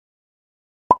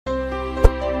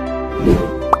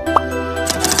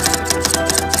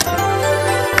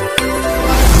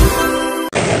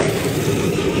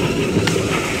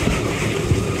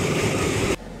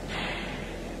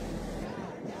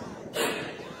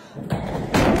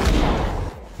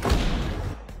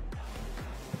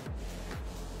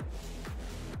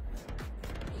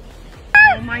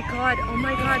my god, oh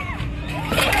my god.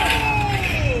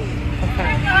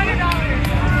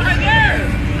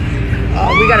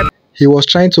 We gotta. He was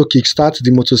trying to kickstart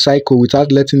the motorcycle without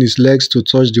letting his legs to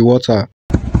touch the water.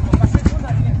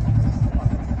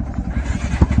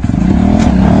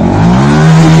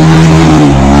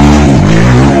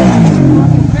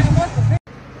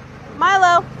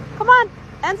 Milo, come on,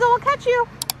 Enzo will catch you.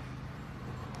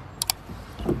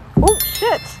 Oh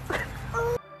shit.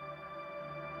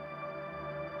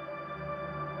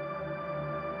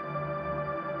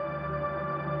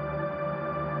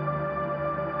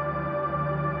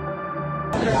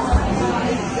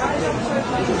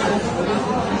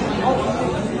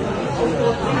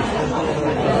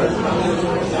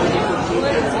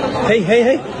 Hey, hey,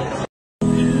 hey.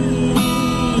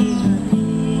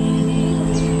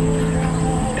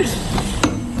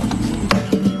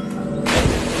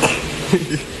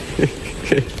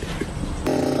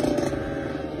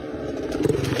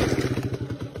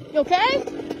 You okay?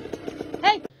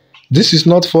 Hey. This is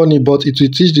not funny, but it will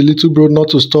teach the little bro not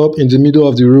to stop in the middle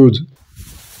of the road.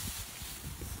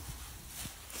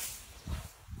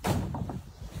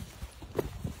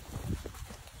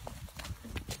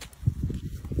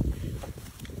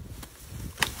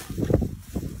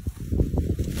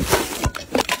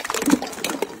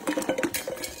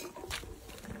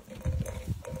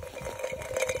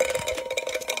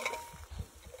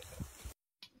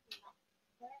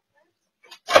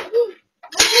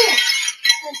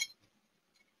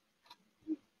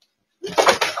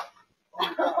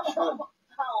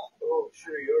 Oh,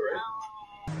 sure, you're right.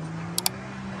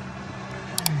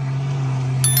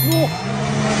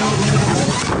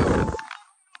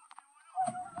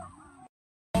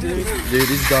 Dude,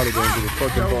 he's gotta go into the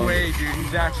fucking No pond. way, dude.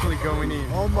 He's actually going in.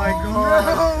 Oh my god.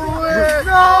 No way.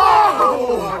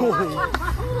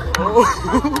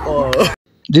 No!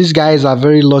 These guys are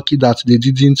very lucky that they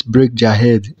didn't break their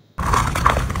head.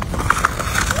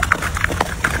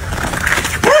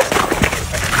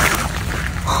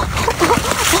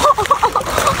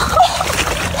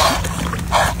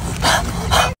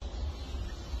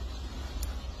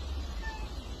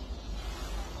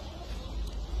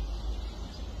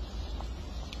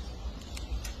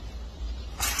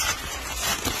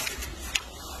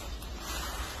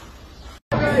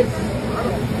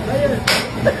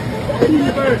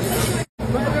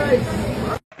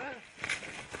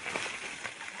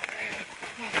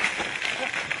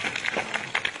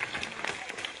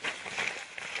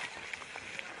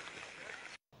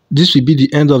 This will be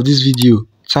the end of this video.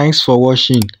 Thanks for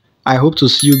watching. I hope to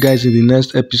see you guys in the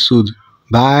next episode.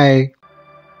 Bye.